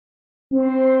Hello,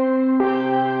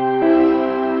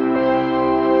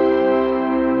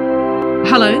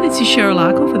 this is Cheryl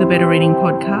Akle for the Better Reading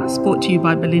Podcast, brought to you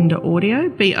by Belinda Audio,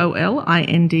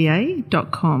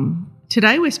 BOLINDA.com.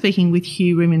 Today we're speaking with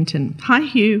Hugh Riminton. Hi,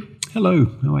 Hugh. Hello,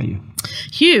 how are you?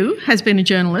 Hugh has been a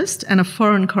journalist and a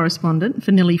foreign correspondent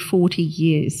for nearly 40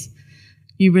 years.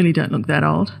 You really don't look that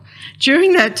old.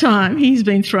 During that time, he's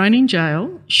been thrown in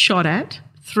jail, shot at,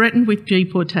 threatened with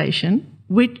deportation,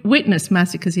 witnessed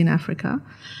massacres in Africa,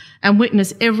 and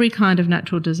witnessed every kind of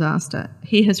natural disaster.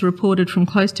 He has reported from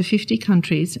close to 50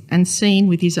 countries and seen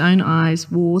with his own eyes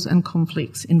wars and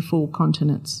conflicts in 4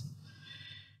 continents.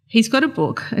 He's got a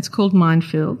book, it's called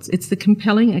Minefields. It's the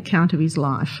compelling account of his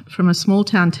life, from a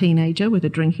small-town teenager with a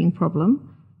drinking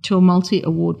problem to a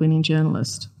multi-award-winning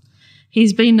journalist.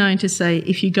 He's been known to say,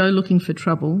 if you go looking for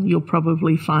trouble, you'll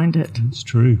probably find it. It's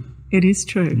true. It is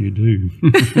true. You do.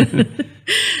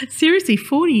 Seriously,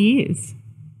 40 years.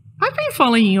 I've been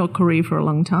following your career for a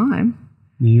long time.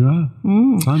 There you are.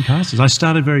 Time passes. I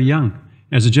started very young.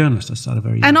 As a journalist, I started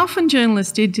very young. And often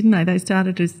journalists didn't they? They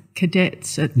started as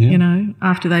cadets,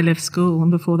 after they left school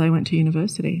and before they went to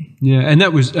university. Yeah, and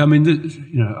that was, I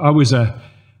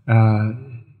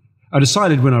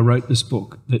decided when I wrote this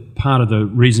book that part of the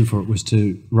reason for it was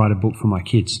to write a book for my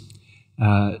kids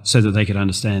so that they could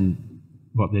understand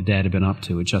what their dad had been up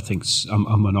to, which I think's,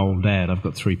 I'm an old dad. I've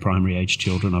got 3 primary age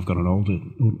children. I've got an older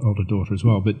daughter as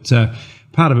well. But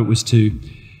part of it was to,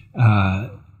 I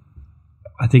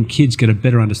think kids get a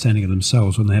better understanding of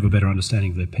themselves when they have a better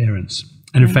understanding of their parents.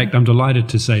 And in fact, I'm delighted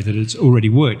to say that it's already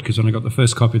worked, because when I got the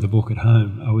first copy of the book at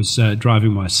home, I was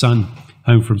driving my son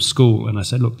home from school and I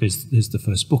said, look, there's the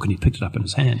first book, and he picked it up in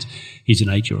his hands. He's an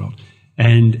 8-year-old.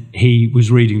 And he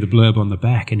was reading the blurb on the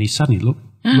back, and he suddenly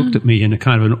looked at me in a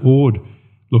kind of an awed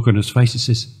look on his face. He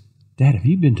says, Dad, have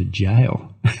you been to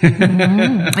jail?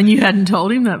 And you hadn't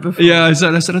told him that before? Yeah, I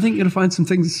said, I think you're going to find some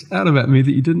things out about me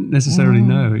that you didn't necessarily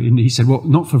know. And he said, well,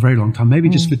 not for a very long time, maybe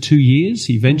just for 2 years,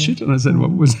 he ventured. And I said,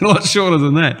 well, it was a lot shorter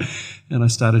than that. And I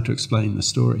started to explain the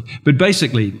story. But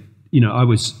basically, I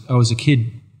was a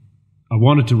kid. I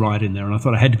wanted to write in there, and I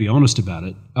thought I had to be honest about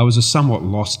it. I was a somewhat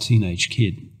lost teenage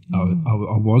kid. I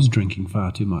was drinking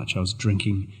far too much. I was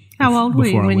drinking. How old were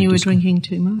you when you were drinking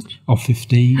too much? Oh,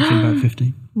 15, I think about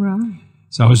 15. Right.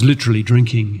 So I was literally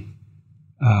drinking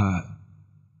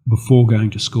before going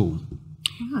to school.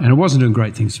 Right. And I wasn't doing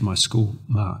great things for my school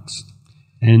marks.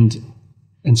 And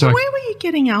so where were you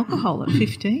getting alcohol at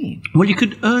 15? Well, you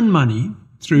could earn money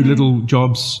through little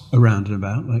jobs around and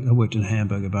about. Like I worked in a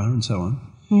hamburger bar and so on.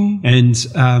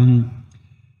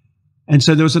 And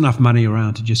so there was enough money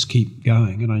around to just keep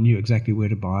going, and I knew exactly where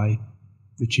to buy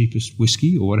the cheapest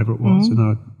whiskey or whatever it was, and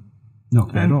I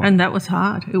knocked that off. And that was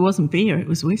hard. It wasn't beer, it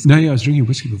was whiskey. No, I was drinking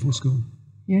whiskey before school.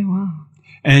 Yeah, wow.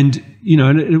 And,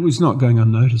 and it was not going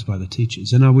unnoticed by the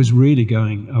teachers, and I was really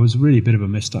a bit of a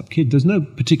messed up kid. There's no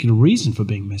particular reason for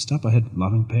being messed up. I had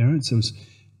loving parents. It was,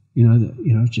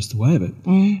 just the way of it.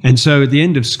 And so at the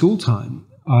end of school time,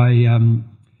 I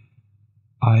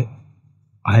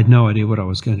had no idea what I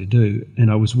was going to do,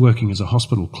 and I was working as a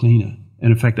hospital cleaner.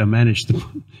 And in fact, I managed,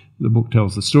 the book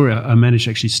tells the story, I managed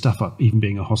to actually stuff up even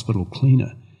being a hospital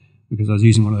cleaner, because I was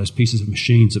using one of those pieces of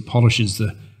machines that polishes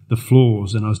the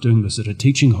floors, and I was doing this at a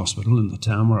teaching hospital in the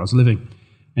town where I was living.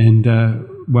 And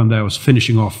one day I was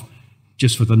finishing off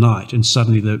just for the night, and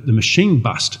suddenly the machine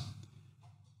bust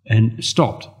and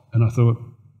stopped. And I thought,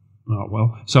 oh,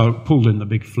 well. So I pulled in the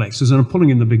big flex. As I'm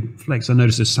pulling in the big flex, I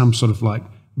noticed there's some sort of like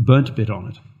burnt bit on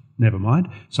it. Never mind.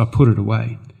 So I put it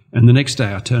away. And the next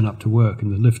day I turn up to work,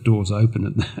 and the lift doors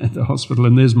open at the hospital,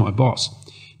 and there's my boss.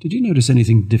 Did you notice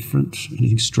anything different,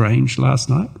 anything strange last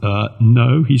night?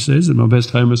 No, he says, in my best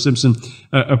Homer Simpson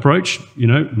approach.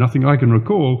 Nothing I can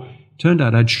recall. Turned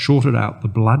out I'd shorted out the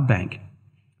blood bank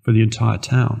for the entire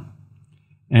town.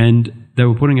 And they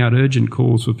were putting out urgent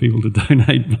calls for people to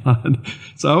donate blood.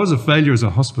 So I was a failure as a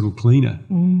hospital cleaner.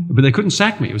 But they couldn't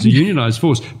sack me. It was a unionised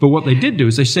force. But what they did do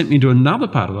is they sent me to another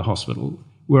part of the hospital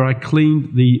where I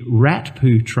cleaned the rat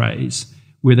poo trays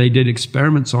where they did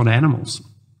experiments on animals.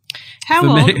 How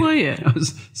old were you? I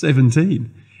was 17.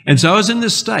 And so I was in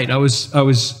this state. I was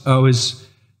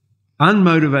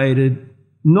unmotivated,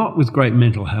 not with great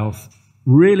mental health,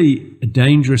 really a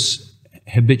dangerous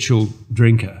habitual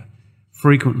drinker,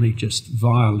 frequently just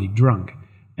vilely drunk,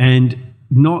 and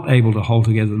not able to hold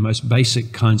together the most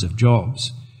basic kinds of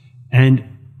jobs. And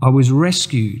I was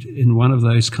rescued in one of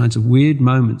those kinds of weird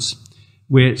moments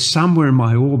where somewhere in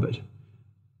my orbit,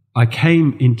 I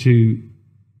came into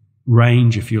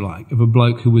range, if you like, of a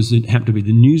bloke who happened to be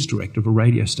the news director of a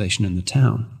radio station in the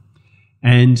town.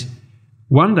 And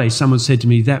one day someone said to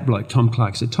me, that bloke, Tom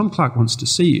Clark, said, Tom Clark wants to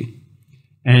see you.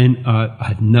 And I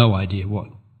had no idea what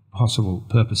possible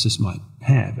purpose this might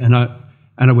have. And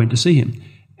I went to see him.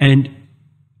 And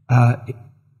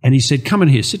he said, "Come in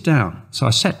here, sit down." So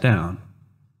I sat down.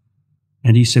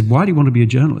 And he said, "Why do you want to be a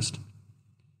journalist?"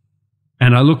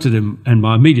 And I looked at him, and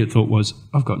my immediate thought was,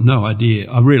 I've got no idea.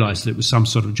 I realised that it was some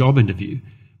sort of job interview,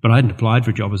 but I hadn't applied for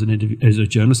a job as a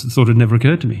journalist. The thought had never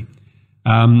occurred to me.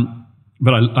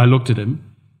 But I looked at him,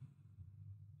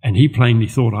 and he plainly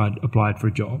thought I'd applied for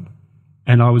a job.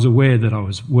 And I was aware that I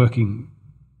was working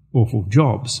awful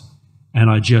jobs, and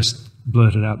I just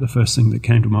blurted out the first thing that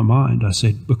came to my mind. I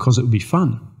said, "Because it would be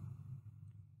fun."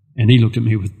 And he looked at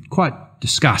me with quite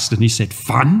disgust, and he said,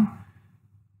 "Fun?"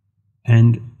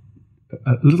 And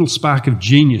a little spark of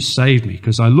genius saved me,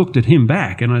 because I looked at him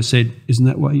back and I said, "Isn't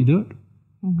that why you do it?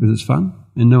 Because it's fun?"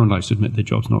 And no one likes to admit their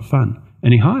job's not fun.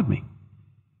 And he hired me.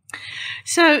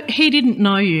 So he didn't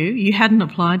know you. You hadn't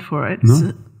applied for it.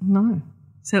 No. No.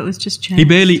 So it was just chance. He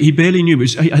barely knew.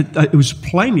 It was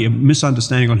plainly a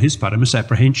misunderstanding on his part, a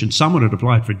misapprehension. Someone had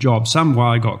applied for a job. Some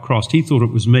wire got crossed. He thought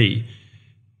it was me.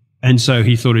 And so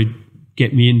he thought he'd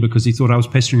get me in because he thought I was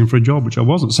pestering him for a job, which I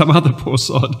wasn't. Some other poor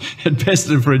sod had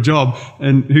pestered him for a job,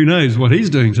 and who knows what he's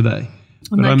doing today.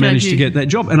 But I managed to get that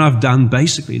job, and I've done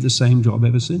basically the same job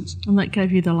ever since. And that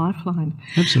gave you the lifeline.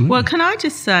 Absolutely. Well, can I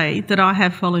just say that I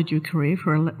have followed your career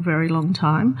for a very long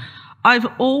time. I've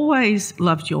always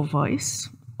loved your voice,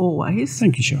 always.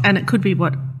 Thank you, Cheryl. And it could be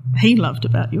what he loved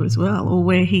about you as well, or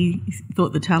where he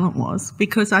thought the talent was,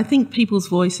 because I think people's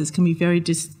voices can be very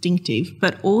distinctive,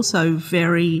 but also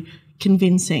very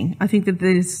convincing. I think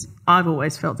that I've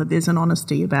always felt that there's an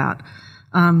honesty about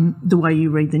the way you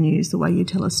read the news, the way you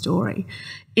tell a story.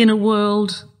 In a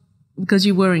world, because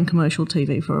you were in commercial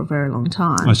TV for a very long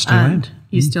time. I still am.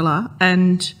 You still are.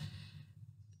 And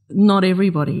not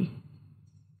everybody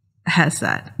has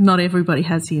that. Not everybody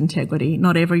has the integrity.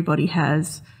 Not everybody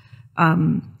has...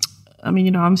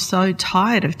 I'm so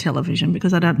tired of television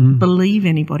because I don't believe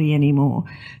anybody anymore.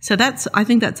 So I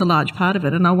think that's a large part of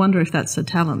it, and I wonder if that's a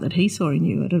talent that he saw in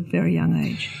you at a very young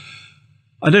age.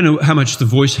 I don't know how much the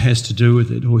voice has to do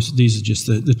with it. These are just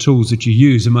the tools that you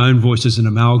use. And my own voice is an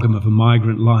amalgam of a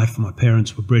migrant life. My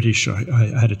parents were British.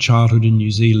 I had a childhood in New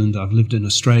Zealand. I've lived in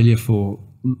Australia for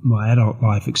my adult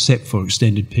life, except for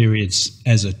extended periods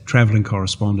as a travelling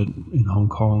correspondent in Hong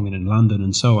Kong and in London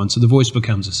and so on. So the voice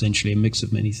becomes essentially a mix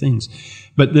of many things.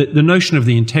 But the notion of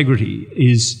the integrity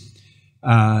is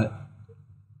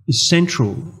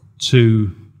central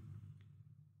to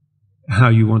how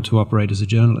you want to operate as a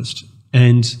journalist.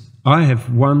 And I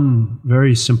have one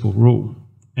very simple rule,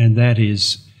 and that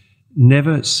is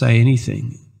never say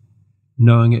anything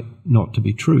knowing it not to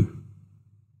be true.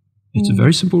 It's a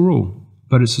very simple rule.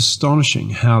 But it's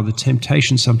astonishing how the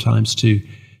temptation sometimes to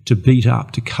beat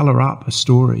up, to colour up a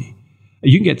story.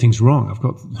 You can get things wrong.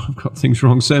 I've got things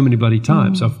wrong so many bloody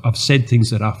times. I've said things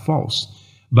that are false,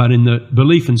 but in the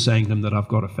belief in saying them that I've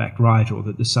got a fact right, or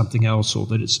that there's something else, or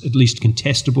that it's at least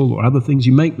contestable, or other things.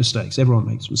 You make mistakes. Everyone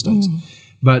makes mistakes.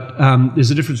 But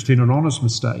there's a difference between an honest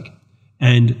mistake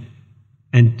and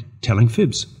telling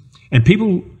fibs. And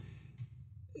people,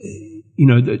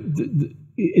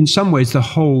 in some ways, the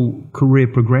whole career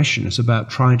progression is about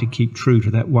trying to keep true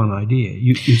to that one idea.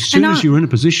 As soon as you're in a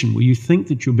position where you think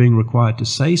that you're being required to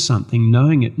say something,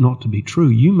 knowing it not to be true,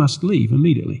 you must leave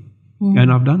immediately.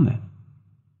 And I've done that.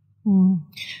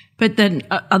 But then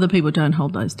other people don't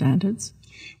hold those standards.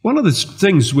 One of the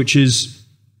things which is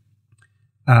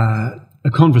a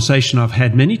conversation I've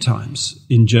had many times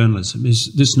in journalism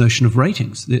is this notion of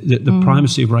ratings, the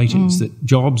primacy of ratings, that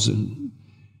jobs and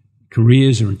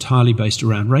careers are entirely based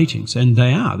around ratings, and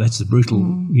they are. That's the brutal,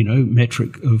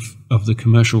 metric of the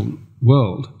commercial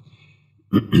world.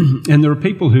 And there are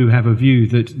people who have a view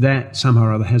that somehow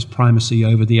or other has primacy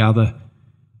over the other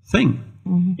thing.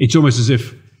 It's almost as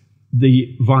if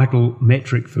the vital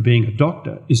metric for being a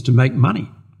doctor is to make money,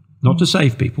 not to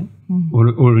save people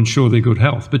or ensure their good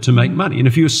health, but to make money. And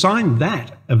if you assign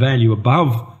that a value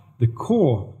above the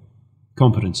core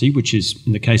competency, which is,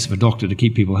 in the case of a doctor, to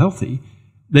keep people healthy,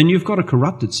 then you've got a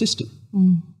corrupted system.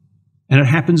 And it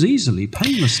happens easily,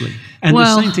 painlessly. And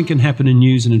the same thing can happen in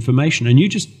news and information. And you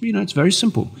just, it's very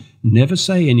simple. Never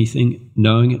say anything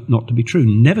knowing it not to be true.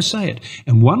 Never say it.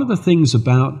 And one of the things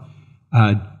about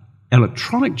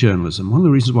electronic journalism, one of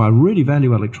the reasons why I really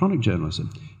value electronic journalism,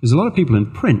 is a lot of people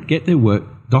in print get their work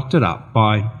doctored up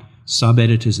by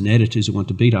sub-editors and editors who want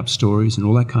to beat up stories and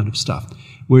all that kind of stuff.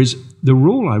 Whereas the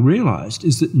rule I realised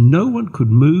is that no one could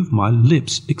move my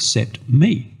lips except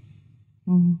me.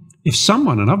 If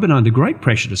someone, and I've been under great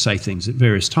pressure to say things at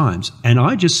various times, and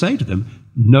I just say to them,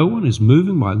 no one is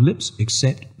moving my lips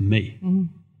except me.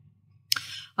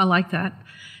 I like that.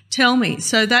 Tell me,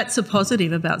 so that's a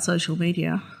positive about social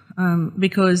media,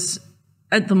 because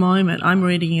at the moment I'm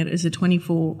reading it as a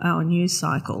 24-hour news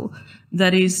cycle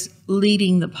that is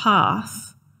leading the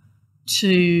path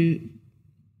to,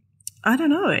 I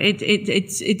don't know,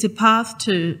 it's a path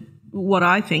to what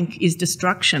I think is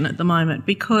destruction at the moment,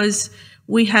 because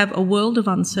we have a world of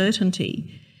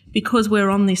uncertainty because we're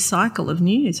on this cycle of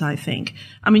news, I think.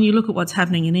 I mean, you look at what's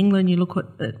happening in England, you look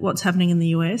at what's happening in the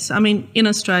US. I mean, in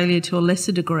Australia to a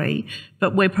lesser degree,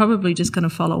 but we're probably just going to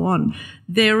follow on.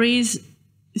 There is,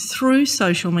 through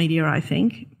social media, I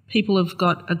think, people have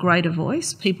got a greater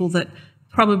voice, people that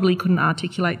probably couldn't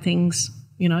articulate things,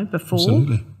 before.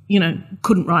 Absolutely.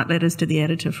 Couldn't write letters to the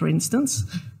editor, for instance,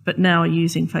 but now are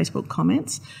using Facebook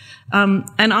comments. And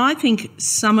I think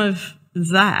some of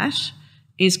that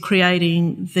is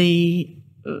creating the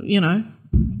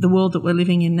world that we're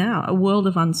living in now, a world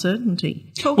of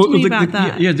uncertainty. Talk to me about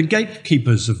that. Yeah, the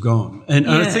gatekeepers have gone. And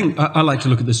I think I like to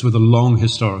look at this with a long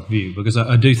historic view, because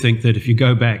I do think that if you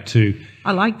go back to...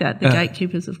 I like that, the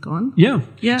gatekeepers have gone. Yeah.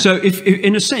 Yeah. So if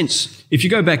in a sense, if you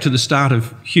go back to the start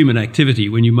of human activity,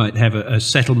 when you might have a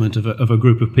settlement of a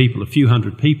group of people, a few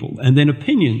hundred people, and then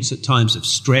opinions at times of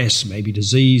stress, maybe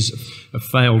disease, a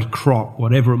failed crop,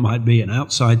 whatever it might be, an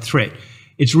outside threat,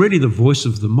 it's really the voice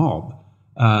of the mob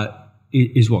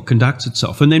is what conducts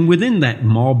itself. And then within that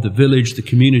mob, the village, the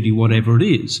community, whatever it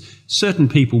is, certain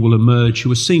people will emerge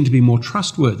who are seen to be more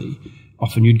trustworthy.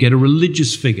 Often you'd get a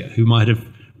religious figure who might have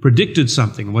predicted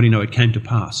something, and what do you know, it came to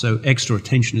pass. So extra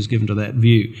attention is given to that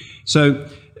view. So,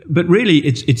 but really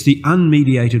it's the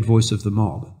unmediated voice of the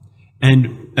mob.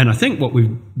 And I think what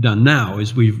we've done now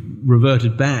is we've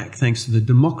reverted back, thanks to the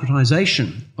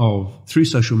democratization through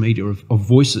social media, of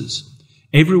voices.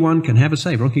 Everyone can have a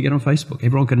say. Everyone can get on Facebook.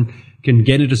 Everyone can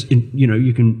get it.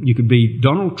 You could be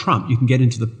Donald Trump. You can get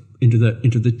into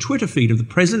the Twitter feed of the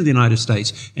President of the United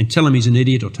States and tell him he's an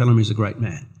idiot or tell him he's a great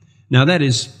man. Now that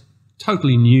is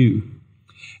totally new.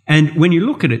 And when you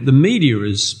look at it, the media,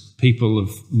 as people of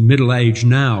middle age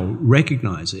now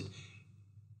recognise it,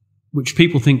 which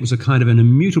people think was a kind of an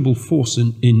immutable force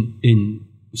in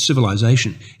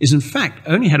civilization, is in fact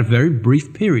only had a very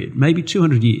brief period, maybe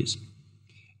 200 years.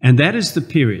 And that is the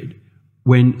period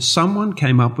when someone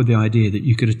came up with the idea that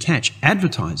you could attach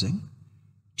advertising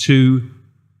to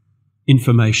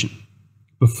information.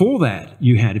 Before that,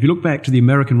 if you look back to the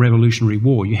American Revolutionary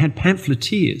War, you had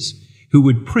pamphleteers who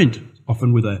would print,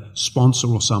 often with a sponsor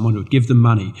or someone who would give them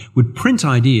money, would print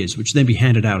ideas which then be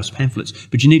handed out as pamphlets,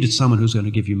 but you needed someone who was going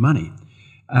to give you money.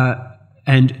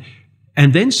 And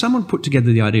then someone put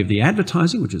together the idea of the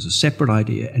advertising, which is a separate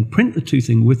idea, and print the two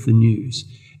things with the news.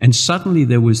 And suddenly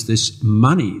there was this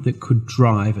money that could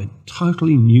drive a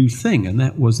totally new thing, and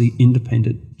that was the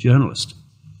independent journalist.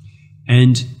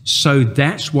 And so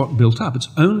that's what built up. It's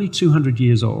only 200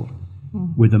 years old,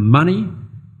 where the money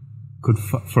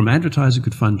from advertising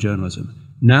could fund journalism.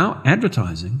 Now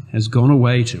advertising has gone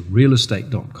away to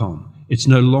realestate.com. It's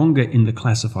no longer in the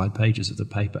classified pages of the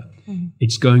paper.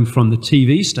 It's going from the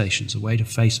TV stations away to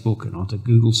Facebook and onto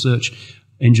Google search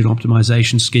engine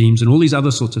optimization schemes and all these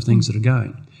other sorts of things that are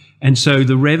going. And so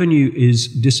the revenue is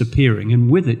disappearing, and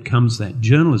with it comes that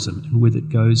journalism, and with it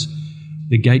goes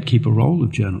the gatekeeper role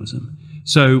of journalism.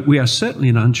 So we are certainly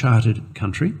an uncharted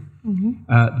country.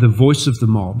 The voice of the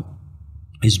mob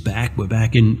is back. We're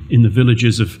back in the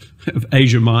villages of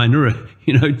Asia Minor,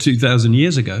 2,000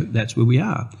 years ago. That's where we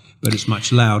are. But it's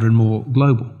much louder and more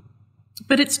global.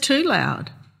 But it's too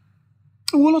loud.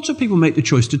 Well, lots of people make the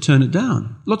choice to turn it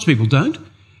down. Lots of people don't.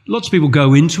 Lots of people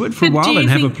go into it for a while and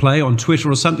have a play on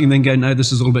Twitter or something, then go, no,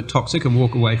 this is a little bit toxic, and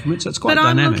walk away from it. So it's quite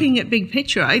dynamic. But I'm looking at big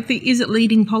picture. I think, is it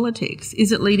leading politics?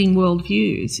 Is it leading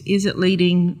worldviews? Is it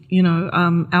leading,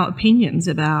 our opinions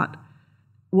about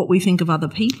what we think of other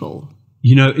people?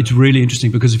 It's really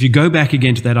interesting, because if you go back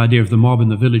again to that idea of the mob in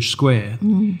the village square,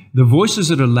 the voices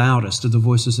that are loudest are the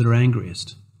voices that are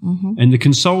angriest. And the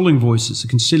consoling voices, the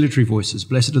conciliatory voices,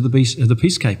 blessed are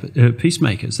the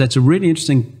peacemakers. That's a really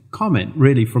interesting comment,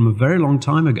 really, from a very long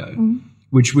time ago,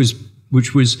 which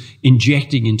was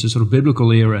injecting into sort of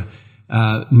biblical era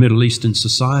Middle Eastern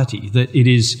society, that it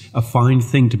is a fine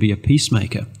thing to be a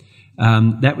peacemaker.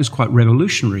 That was quite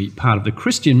revolutionary. Part of the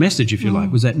Christian message, if you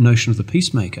like, was that notion of the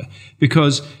peacemaker,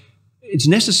 because it's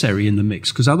necessary in the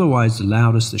mix, because otherwise the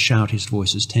loudest, the shoutiest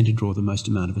voices tend to draw the most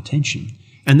amount of attention.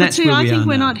 And that's where we are now. I think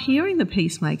we're not hearing the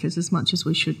peacemakers as much as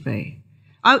we should be.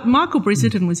 Michael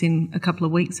Brisitton was in a couple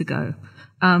of weeks ago,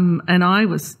 and I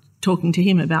was talking to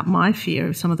him about my fear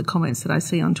of some of the comments that I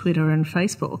see on Twitter and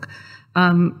Facebook.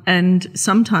 And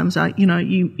sometimes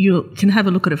you can have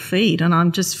a look at a feed, and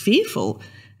I'm just fearful.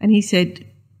 And he said,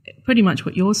 pretty much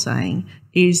what you're saying,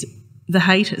 is the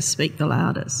haters speak the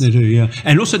loudest. They do, yeah.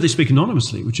 And also they speak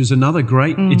anonymously, which is another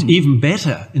great... It's even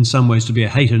better in some ways to be a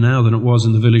hater now than it was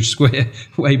in the village square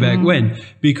way back when,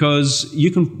 because you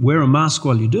can wear a mask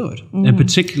while you do it, and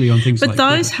particularly on things like that.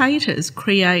 But those haters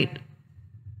create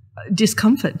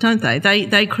discomfort, don't they?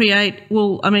 They create...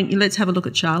 Well, I mean, let's have a look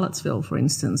at Charlottesville, for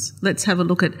instance. Let's have a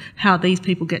look at how these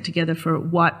people get together for a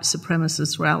white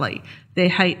supremacist rally. They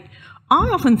hate...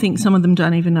 I often think some of them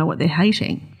don't even know what they're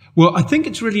hating. Well, I think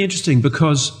it's really interesting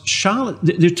because Charlotte,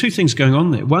 there are two things going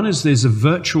on there. One is there's a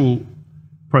virtual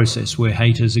process where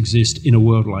haters exist in a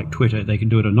world like Twitter. They can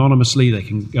do it anonymously. They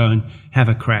can go and have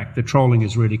a crack. The trolling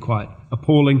is really quite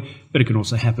appalling, but it can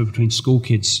also happen between school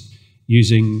kids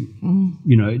using,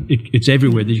 it's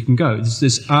everywhere that you can go. There's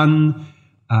this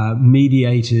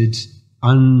unmediated,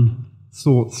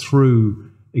 unthought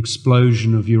through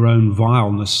explosion of your own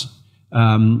vileness.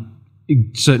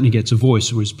 It certainly gets a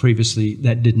voice, whereas previously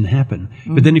that didn't happen.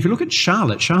 But then if you look at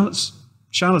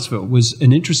Charlottesville was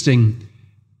an interesting...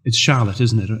 It's Charlotte,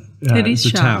 isn't it? It is the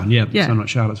Charlotte. town, yeah. So not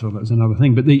Charlottesville, that was another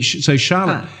thing. But so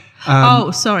Charlotte...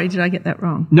 sorry, did I get that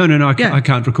wrong? No, I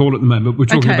can't recall at the moment. We're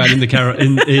talking about in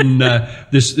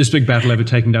this big battle over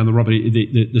taking down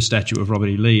the statue of Robert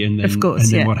E. Lee, and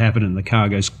then what happened, and the car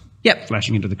goes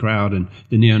flashing into the crowd, and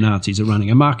the neo-Nazis are running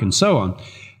amok, and so on.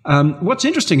 What's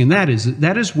interesting in that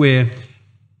is where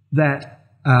that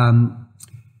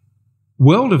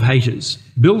world of haters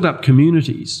build up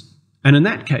communities, and in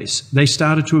that case, they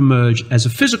started to emerge as a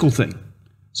physical thing.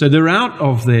 So they're out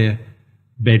of their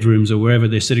bedrooms or wherever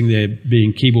they're sitting there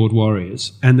being keyboard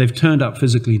warriors, and they've turned up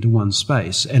physically into one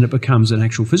space, and it becomes an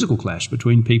actual physical clash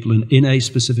between people in a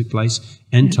specific place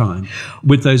and time,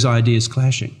 with those ideas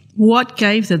clashing. What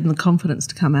gave them the confidence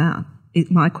to come out?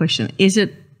 My question. Is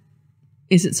it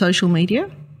social media?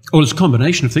 Well, it's a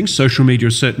combination of things. Social media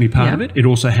is certainly part of it. It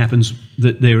also happens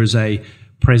that there is a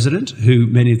president who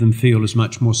many of them feel is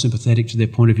much more sympathetic to their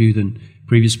point of view than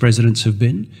previous presidents have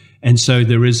been. And so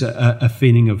there is a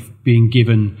feeling of being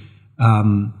given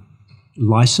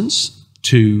license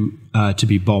to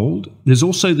be bold. There's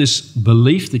also this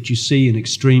belief that you see in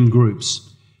extreme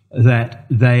groups that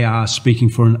they are speaking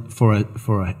for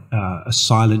a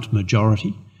silent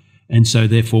majority. And so,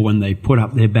 therefore, when they put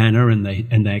up their banner and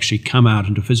they actually come out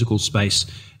into physical space,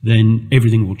 then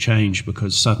everything will change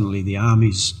because suddenly the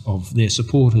armies of their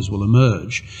supporters will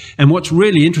emerge. And what's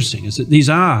really interesting is that these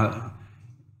are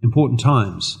important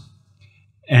times,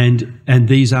 and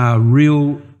these are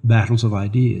real battles of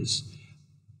ideas.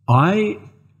 I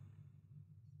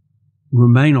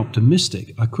remain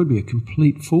optimistic. I could be a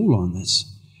complete fool on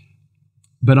this,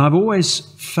 but I've always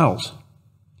felt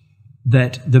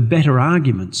that the better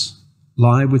arguments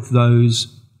lie with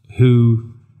those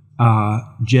who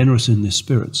are generous in their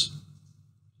spirits,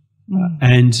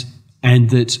 and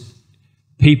that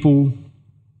people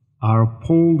are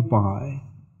appalled by,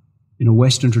 in a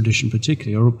Western tradition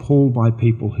particularly, are appalled by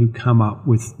people who come up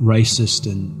with racist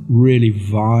and really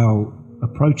vile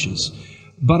approaches.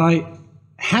 But I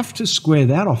have to square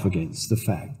that off against the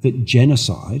fact that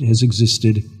genocide has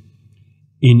existed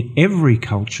in every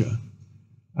culture.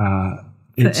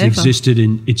 It's existed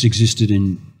in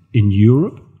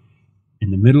Europe,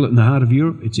 in the middle and the heart of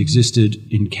Europe. It's existed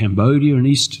in Cambodia and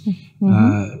East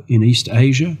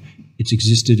Asia. It's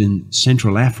existed in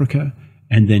Central Africa,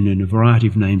 and then in a variety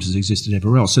of names has existed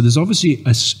everywhere else. So there's obviously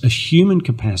a human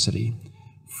capacity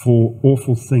for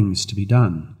awful things to be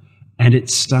done, and it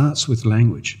starts with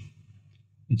language.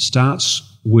 It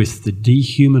starts with the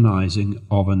dehumanizing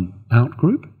of an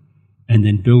outgroup, and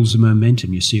then builds the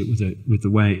momentum. You see it with the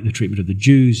treatment of the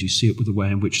Jews. You see it with the way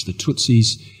in which the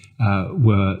Tutsis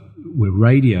were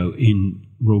radio in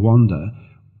Rwanda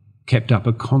kept up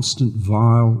a constant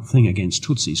vile thing against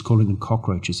Tutsis, calling them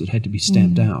cockroaches that had to be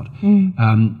stamped out.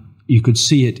 You could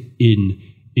see it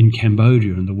in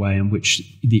Cambodia in the way in which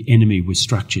the enemy was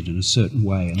structured in a certain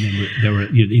way, and then there were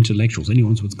intellectuals,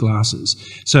 anyone with glasses.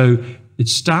 So it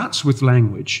starts with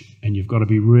language, and you've got to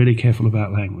be really careful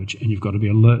about language, and you've got to be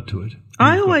alert to it.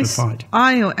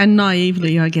 And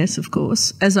naively, I guess, of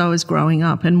course, as I was growing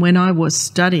up and when I was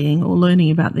studying or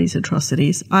learning about these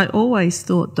atrocities, I always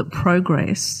thought that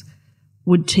progress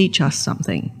would teach us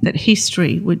something, that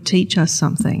history would teach us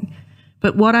something.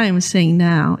 But what I am seeing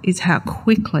now is how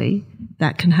quickly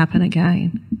that can happen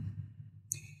again.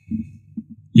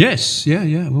 Yes,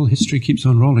 yeah. Well, history keeps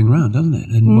on rolling around, doesn't it?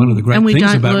 And one of the great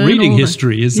things about reading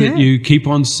history is that you keep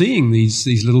on seeing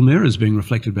these little mirrors being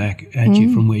reflected back at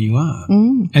you from where you are.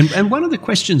 And one of the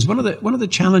questions, one of the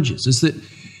challenges is that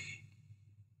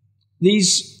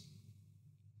there's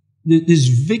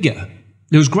vigor.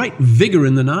 There was great vigor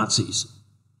in the Nazis.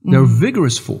 They're a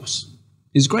vigorous force.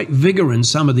 there's great vigor in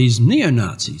some of these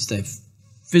neo-Nazis. They're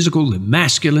physical, they're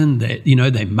masculine,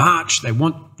 they march,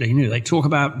 they talk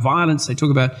about violence, they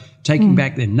talk about taking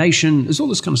back their nation. There's all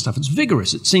this kind of stuff. It's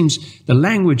vigorous. It seems the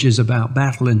language is about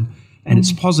battle and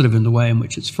it's positive in the way in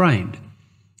which it's framed.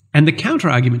 And the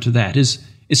counter-argument to that is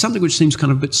something which seems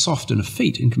kind of a bit soft and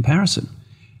effete in comparison.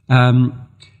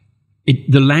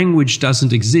 The language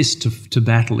doesn't exist to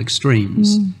battle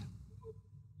extremes,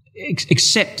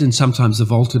 except in sometimes the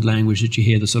vaulted language that you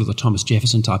hear, the sort of the Thomas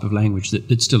Jefferson type of language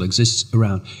that still exists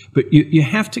around. But you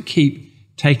have to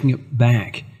keep taking it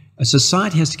back. A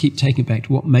society has to keep taking it back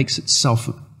to what makes itself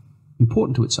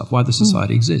important to itself, why the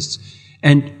society exists.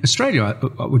 And Australia,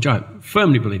 which I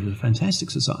firmly believe is a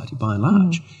fantastic society by and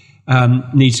large,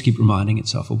 needs to keep reminding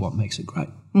itself of what makes it great.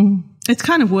 It's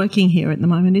kind of working here at the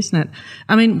moment, isn't it?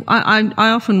 I mean, I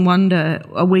often wonder,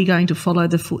 are we going to follow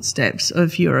the footsteps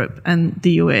of Europe and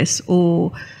the US,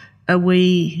 or are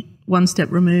we one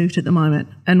step removed at the moment?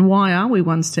 And why are we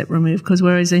one step removed? Because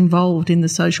we're as involved in the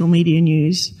social media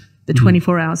news, the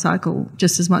 24-hour cycle,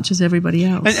 just as much as everybody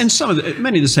else. And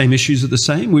many of the same issues are the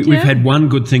same. We've had one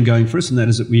good thing going for us, and that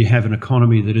is that we have an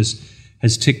economy that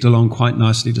has ticked along quite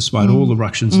nicely despite all the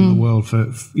ructions in the world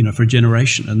for a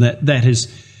generation. And that is,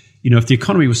 if the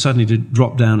economy was suddenly to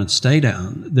drop down and stay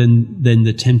down, then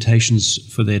the temptations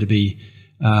for there to be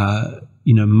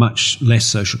much less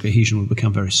social cohesion will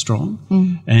become very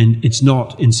strong. And it's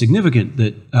not insignificant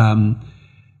that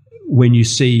when you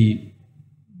see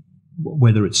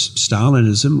whether it's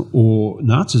Stalinism or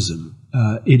Nazism,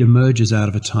 it emerges out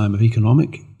of a time of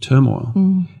economic turmoil.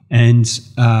 And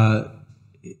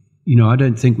I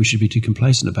don't think we should be too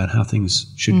complacent about how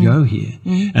things should go here.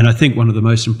 And I think one of the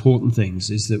most important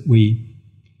things is that we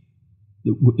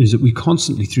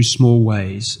constantly, through small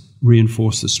ways,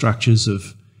 reinforce the structures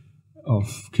of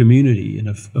community and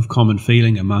of common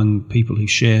feeling among people who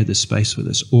share this space with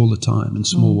us all the time in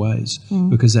small ways,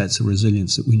 because that's a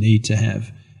resilience that we need to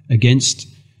have against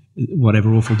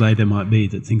whatever awful day there might be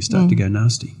that things start to go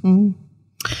nasty.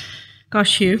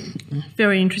 Gosh, Hugh,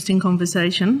 very interesting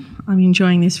conversation. I'm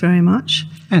enjoying this very much.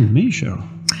 And me, Cheryl.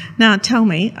 Now, tell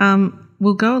me,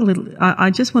 we'll go a little. I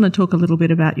just want to talk a little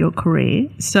bit about your career.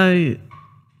 So,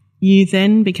 you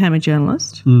then became a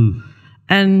journalist,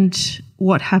 and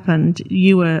what happened?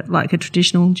 You were like a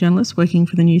traditional journalist working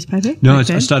for the newspaper? No, I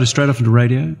started straight off into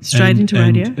radio.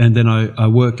 And then I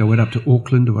went up to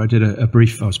Auckland, where I did a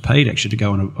brief. I was paid actually to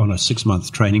go on a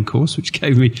 6-month training course, which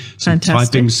gave me some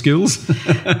typing skills,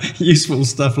 useful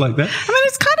stuff like that. I mean,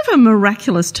 it's kind of a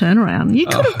miraculous turnaround. You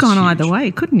could have gone either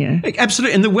way, couldn't you?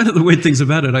 Absolutely. And one of the weird things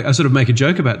about it, I sort of make a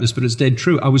joke about this, but it's dead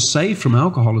true. I was saved from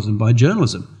alcoholism by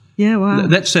journalism. Yeah, wow.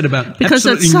 That's said about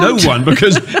absolutely no one,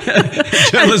 because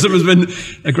journalism has been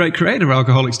a great creator of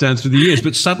alcoholics down through the years.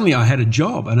 But suddenly I had a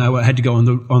job and I had to go on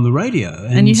the radio.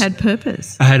 And you had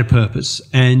purpose. I had a purpose.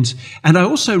 And I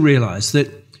also realised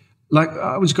that, like,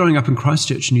 I was growing up in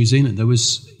Christchurch, New Zealand.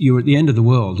 You were at the end of the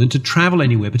world, and to travel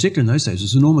anywhere, particularly in those days,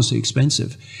 was enormously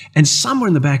expensive. And somewhere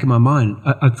in the back of my mind,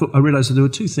 I realised that there were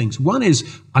two things. One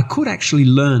is I could actually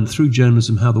learn through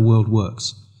journalism how the world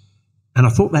works. And I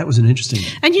thought that was an interesting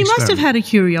And you experiment. must have had a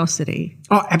curiosity.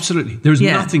 Oh, absolutely. There is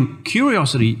nothing.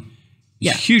 Curiosity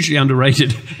is hugely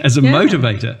underrated as a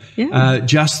motivator.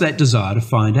 Just that desire to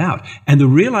find out. And the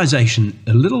realization,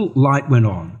 a little light went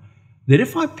on, that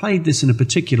if I played this in a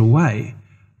particular way,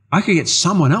 I could get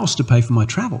someone else to pay for my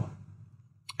travel.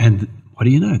 And what do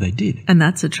you know? They did. And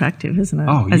that's attractive, isn't it?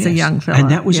 Oh, as a young fella.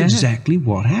 And that was exactly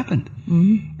what happened.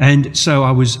 And so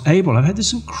I've had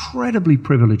this incredibly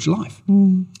privileged life.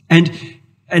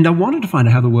 And I wanted to find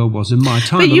out how the world was in my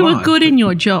time. But you were good in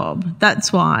your job.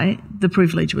 That's why the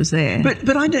privilege was there.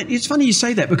 But I don't. It's funny you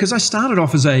say that, because I started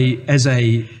off as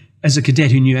a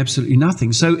cadet who knew absolutely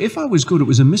nothing. So if I was good, it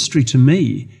was a mystery to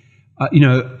me.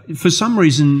 For some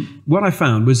reason, what I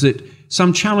found was that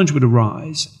some challenge would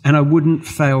arise and I wouldn't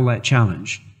fail that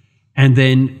challenge. And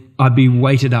then I'd be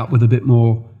weighted up with a bit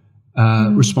more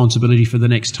responsibility for the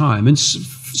next time. And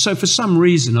so for some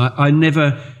reason, I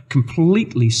never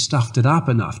completely stuffed it up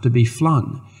enough to be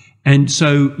flung. And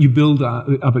so you build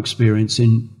up experience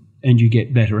and you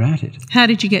get better at it. How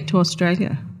did you get to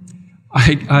Australia?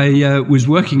 I was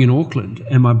working in Auckland,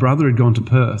 and my brother had gone to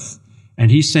Perth,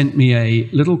 and he sent me a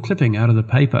little clipping out of the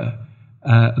paper,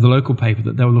 the local paper,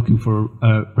 that they were looking for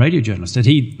a radio journalist. Had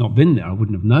he not been there, I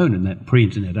wouldn't have known in that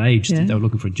pre-internet age that they were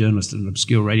looking for a journalist at an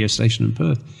obscure radio station in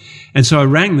Perth. And so I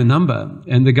rang the number,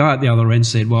 and the guy at the other end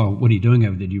said, "Well, what are you doing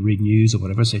over there? Do you read news or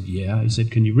whatever?" I said, "Yeah." He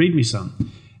said, "Can you read me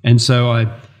some?" And so I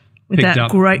With picked that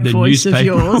up great the voice of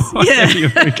newspaper yours. Yeah.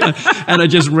 And I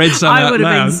just read some I out would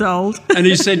have loud. been sold. And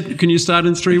he said, "Can you start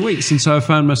in 3 weeks?" And so I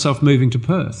found myself moving to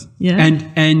Perth. Yeah.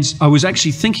 And I was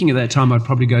actually thinking at that time I'd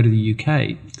probably go to the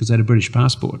UK because I had a British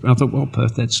passport. And I thought, well,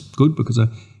 Perth, that's good because I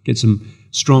get some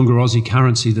stronger Aussie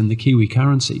currency than the Kiwi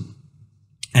currency.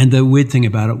 And the weird thing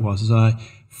about it was I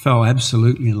fell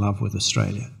absolutely in love with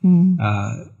Australia. And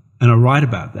I write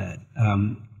about that.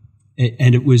 And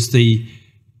it was the...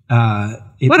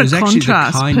 what a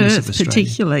contrast, Perth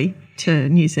particularly, to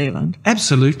New Zealand.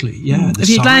 Absolutely, yeah. If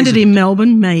you'd landed in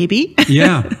Melbourne, maybe.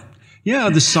 Yeah,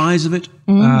 the size of it.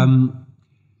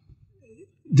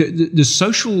 The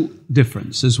social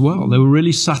difference as well. There were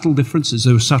really subtle differences.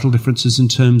 There were subtle differences in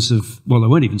terms of, well, they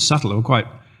weren't even subtle. They were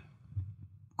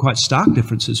quite stark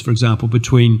differences, for example,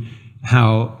 between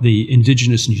how the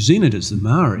indigenous New Zealanders, the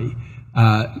Maori,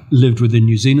 lived within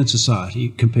New Zealand society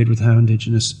compared with how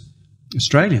indigenous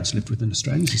Australians lived within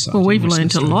Australian society. Well, we've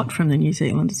learned a lot from the New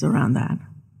Zealanders around that.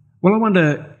 Well, I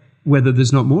wonder whether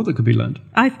there's not more that could be learned.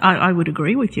 I would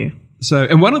agree with you. So,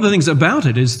 and one of the things about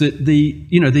it is that the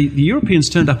Europeans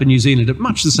turned up in New Zealand at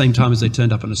much the same time as they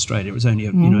turned up in Australia. It was only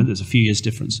there's a few years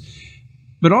difference.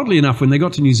 But oddly enough, when they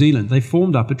got to New Zealand, they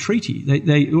formed up a treaty.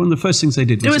 One of the first things they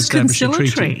did was establish a treaty. It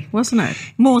was conciliatory, wasn't it?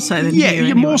 More so than here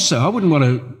anyway. More so. I wouldn't want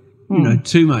to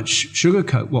too much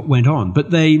sugarcoat what went on, but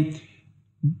there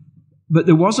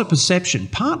was a perception,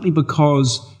 partly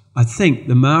because I think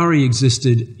the Maori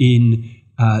existed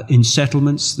in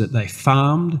settlements that they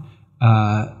farmed,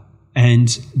 and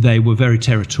they were very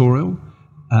territorial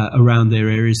around their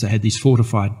areas. They had these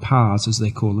fortified pas, as they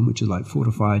call them, which are like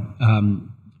fortified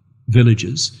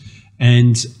villages,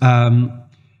 and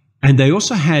they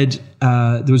also had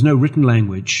there was no written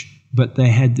language, but they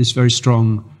had this very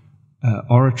strong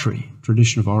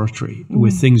tradition of oratory,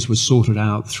 where things were sorted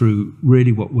out through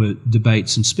really what were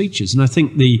debates and speeches. And I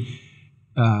think the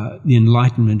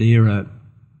Enlightenment era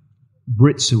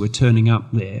Brits who were turning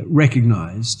up there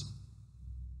recognised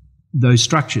those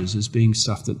structures as being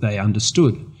stuff that they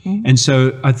understood. And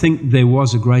so I think there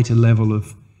was a greater level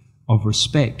of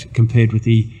respect compared with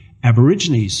the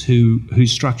Aborigines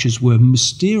whose structures were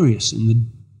mysterious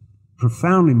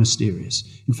profoundly mysterious.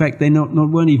 In fact, they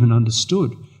weren't even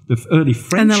understood. The early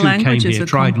French who came here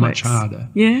tried much harder.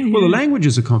 Yeah. Well, the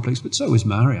languages are complex, but so is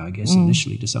Maori, I guess,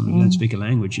 initially. To someone who don't speak a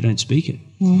language, you don't speak it.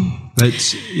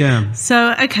 But, yeah.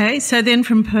 So then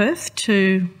from Perth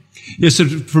to... Yeah, so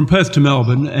from Perth to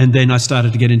Melbourne, and then I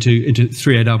started to get into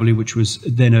 3AW, which was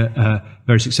then a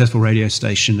very successful radio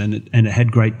station, and it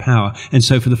had great power. And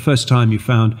so for the first time, you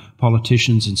found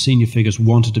politicians and senior figures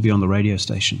wanted to be on the radio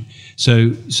station.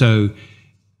 So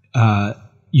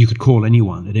you could call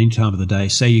anyone at any time of the day.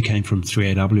 Say you came from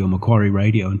 3AW or Macquarie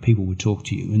Radio, and people would talk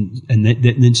to you. And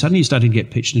then suddenly you started to get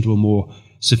pitched into a more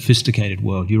sophisticated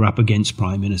world. You're up against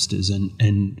prime ministers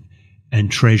and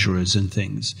treasurers and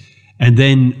things. And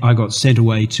then I got sent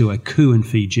away to a coup in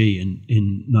Fiji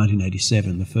in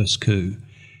 1987, the first coup.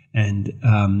 And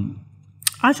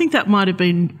I think that might have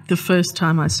been the first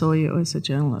time I saw you as a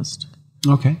journalist.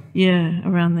 Okay. Yeah,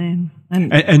 around then.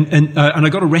 And I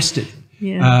got arrested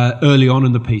early on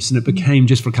in the piece, and it became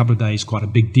just for a couple of days quite a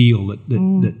big deal that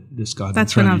this guy had been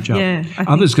thrown in jail.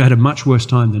 Others had a much worse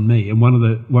time than me. And one of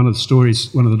the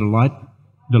stories, one of the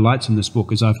delights in this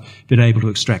book is I've been able to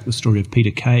extract the story of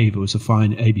Peter Cave, who was a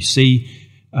fine ABC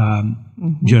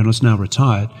journalist, now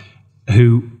retired,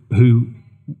 who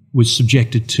was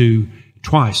subjected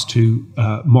twice to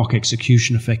mock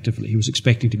execution effectively. He was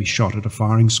expecting to be shot at a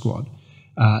firing squad.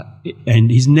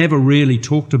 And he's never really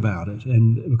talked about it.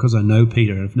 And because I know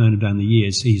Peter, I've known him down the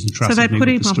years, he's entrusted me with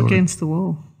the story. So they put him up against the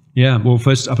wall. Yeah, well,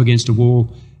 first up against a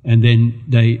wall, and then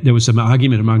there was some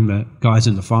argument among the guys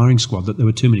in the firing squad that there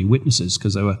were too many witnesses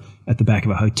because they were at the back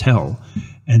of a hotel.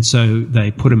 And so they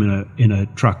put him in a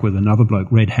truck with another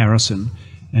bloke, Red Harrison,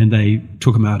 and they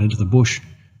took him out into the bush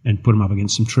and put him up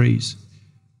against some trees.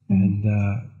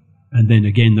 And then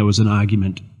again there was an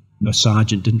argument. A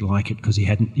sergeant didn't like it because he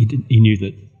knew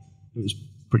that it was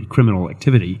pretty criminal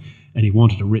activity, and he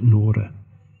wanted a written order,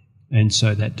 and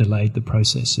so that delayed the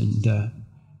process, and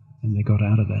they got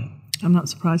out of that. I'm not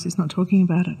surprised he's not talking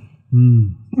about it.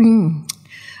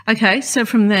 Okay, so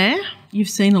from there, you've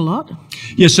seen a lot.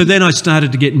 Yeah, so then I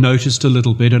started to get noticed a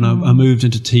little bit, and I moved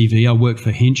into TV. I worked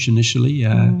for Hinch initially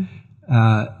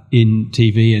in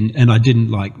TV, and I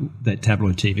didn't like that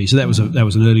tabloid TV. So that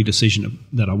was an early decision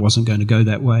that I wasn't going to go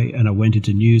that way, and I went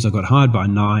into news. I got hired by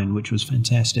Nine, which was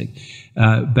fantastic,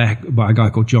 back by a guy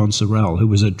called John Sorrell, who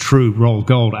was a true roll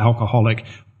gold alcoholic,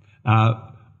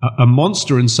 a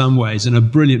monster in some ways and a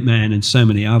brilliant man in so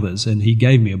many others. And he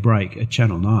gave me a break at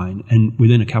Channel 9, and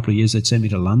within a couple of years they'd sent me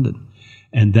to London.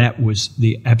 And that was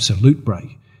the absolute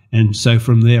break. And so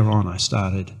from there on, I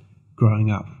started growing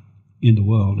up in the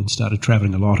world and started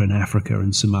traveling a lot in Africa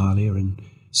and Somalia and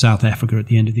South Africa at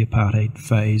the end of the apartheid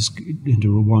phase, into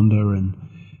Rwanda,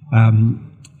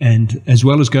 and as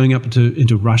well as going up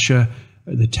into Russia,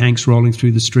 the tanks rolling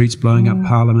through the streets, blowing up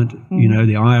Parliament. You know,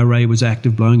 the IRA was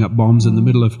active, blowing up bombs in the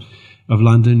middle of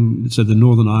London. So the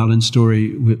Northern Ireland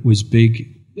story was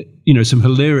big. You know, some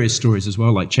hilarious stories as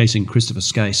well, like chasing Christopher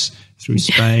Skase through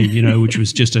Spain, you know, which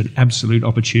was just an absolute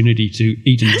opportunity to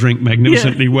eat and drink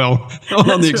magnificently well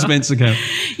on the expense account.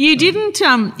 You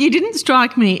didn't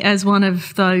strike me as one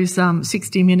of those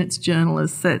 60 Minutes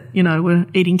journalists that, you know, were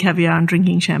eating caviar and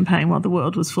drinking champagne while the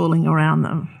world was falling around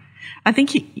them. I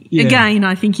think,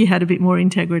 I think you had a bit more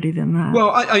integrity than that.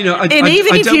 Well,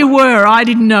 if you were, I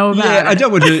didn't know about it. I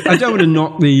don't want to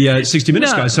knock the 60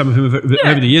 Minutes guys. Some of whom have,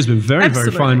 over the years been very,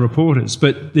 very fine reporters,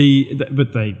 but they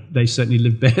certainly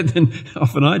lived better than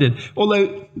often I did.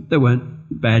 Although there weren't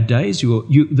bad days.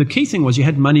 The key thing was you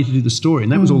had money to do the story,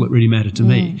 and that was all that really mattered to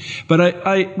me. But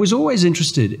I was always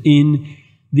interested in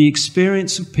the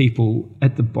experience of people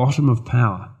at the bottom of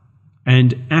power,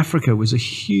 and Africa was a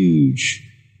huge.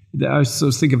 I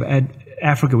sort of think of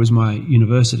Africa was my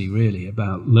university, really,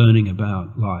 about learning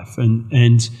about life,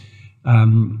 and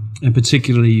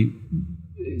particularly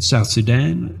South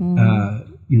Sudan,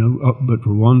 but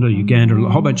Rwanda, Uganda, a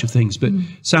whole bunch of things. But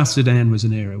South Sudan was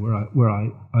an area where I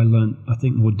learned, I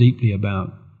think, more deeply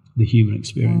about the human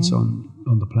experience on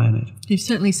the planet. You've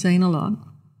certainly seen a lot.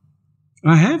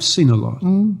 I have seen a lot,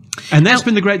 and that's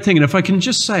been the great thing. And if I can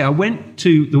just say, I went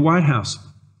to the White House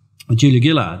with Julia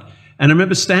Gillard. And I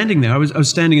remember standing there. I was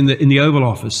standing in the Oval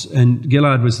Office, and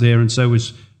Gillard was there, and so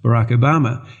was Barack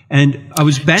Obama. And I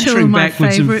was bantering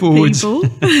backwards and forwards.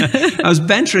 I was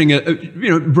bantering,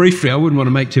 briefly. I wouldn't want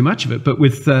to make too much of it, but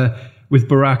with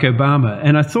Barack Obama.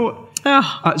 And I thought,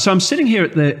 so I'm sitting here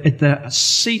at the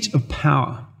seat of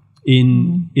power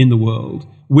in the world,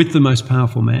 with the most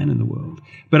powerful man in the world.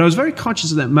 But I was very conscious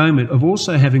at that moment of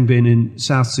also having been in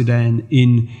South Sudan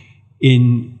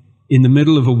in the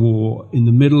middle of a war, in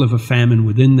the middle of a famine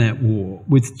within that war,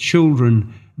 with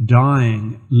children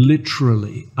dying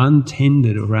literally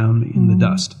untended around me in the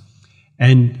dust.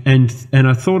 And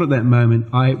I thought at that moment,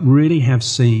 I really have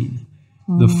seen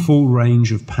the full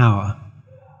range of power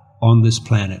on this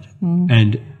planet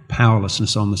and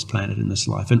powerlessness on this planet in this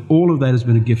life. And all of that has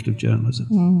been a gift of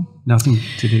journalism. Nothing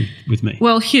to do with me.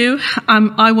 Well, Hugh,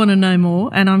 I want to know more,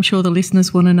 and I'm sure the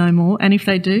listeners want to know more. And if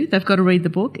they do, they've got to read the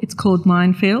book. It's called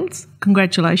Minefields.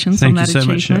 Congratulations on that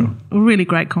achievement. Thank you so much, Cheryl. A really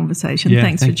great conversation.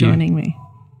 Thanks for joining me.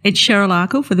 It's Cheryl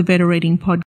Akle for the Better Reading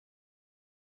Podcast.